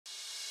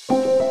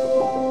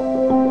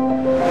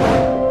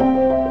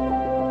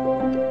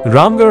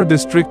Ramgarh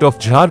district of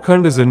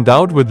Jharkhand is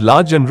endowed with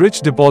large and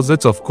rich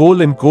deposits of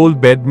coal and coal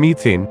bed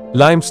methane,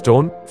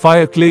 limestone,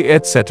 fire clay,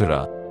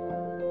 etc.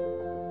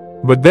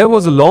 But there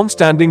was a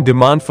long-standing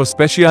demand for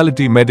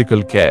specialty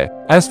medical care,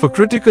 as for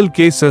critical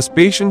cases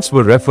patients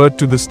were referred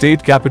to the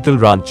state capital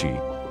Ranchi.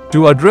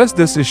 To address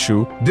this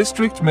issue,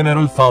 District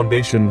Mineral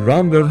Foundation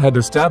Ramgarh had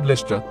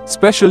established a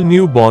special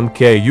newborn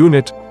care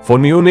unit for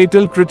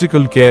neonatal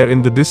critical care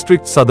in the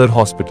district Sadar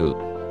Hospital.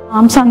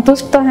 हम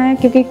संतुष्ट तो हैं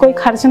क्योंकि कोई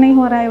खर्च नहीं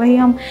हो रहा है। वही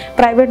हम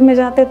प्राइवेट में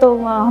जाते तो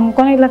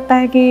हमको नहीं लगता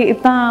है कि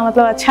इतना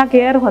मतलब अच्छा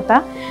केयर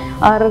होता,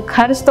 और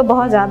खर्च तो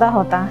बहुत ज़्यादा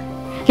होता है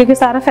क्योंकि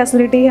सारा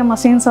फैसिलिटी है,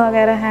 मशीन्स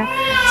वगैरह है,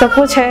 सब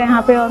कुछ है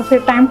यहाँ पे, और फिर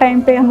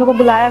टाइम पे हम लोग को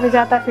बुलाया भी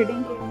जाता है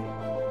फीडिंग के लिए।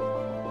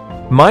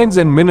 Mines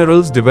and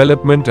Minerals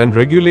Development and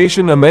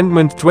Regulation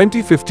Amendment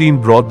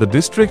 2015 brought the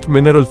District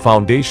Mineral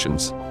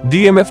Foundations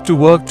 (DMF) to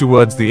work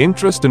towards the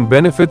interest and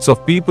benefits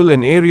of people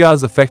in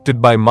areas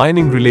affected by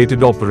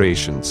mining-related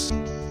operations.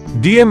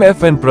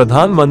 DMF and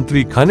Pradhan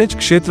Mantri Khanij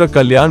Kshetra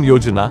Kalyan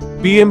Yojana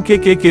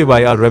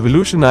 (PMKKY) are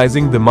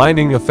revolutionizing the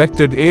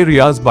mining-affected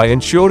areas by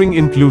ensuring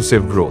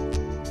inclusive growth.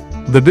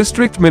 The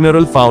District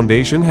Mineral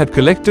Foundation had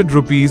collected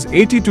Rs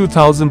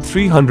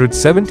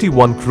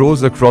 82,371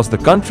 crores across the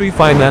country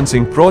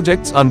financing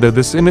projects under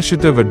this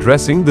initiative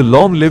addressing the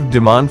long-lived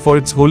demand for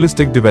its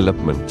holistic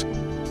development.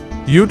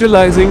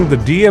 Utilizing the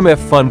DMF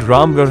fund,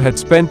 Ramgarh had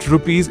spent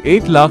Rs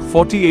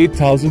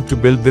 8,48,000 to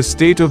build this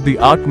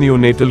state-of-the-art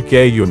neonatal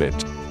care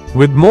unit.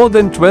 With more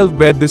than 12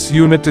 beds, this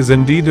unit is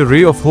indeed a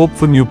ray of hope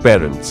for new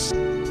parents.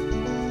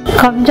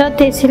 कमजोर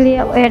थे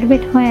इसलिए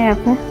admit हुए हैं यहाँ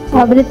पे।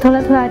 अब थोड़ा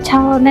अच्छा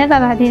होने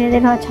लगा,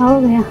 धीरे-धीरे अच्छा हो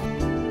गया।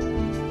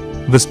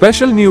 The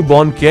special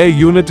newborn care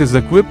unit is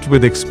equipped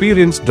with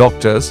experienced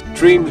doctors,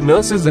 trained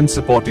nurses and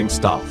supporting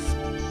staff.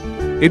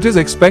 It is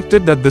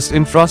expected that this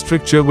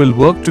infrastructure will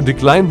work to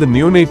decline the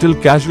neonatal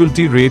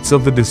casualty rates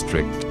of the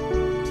district.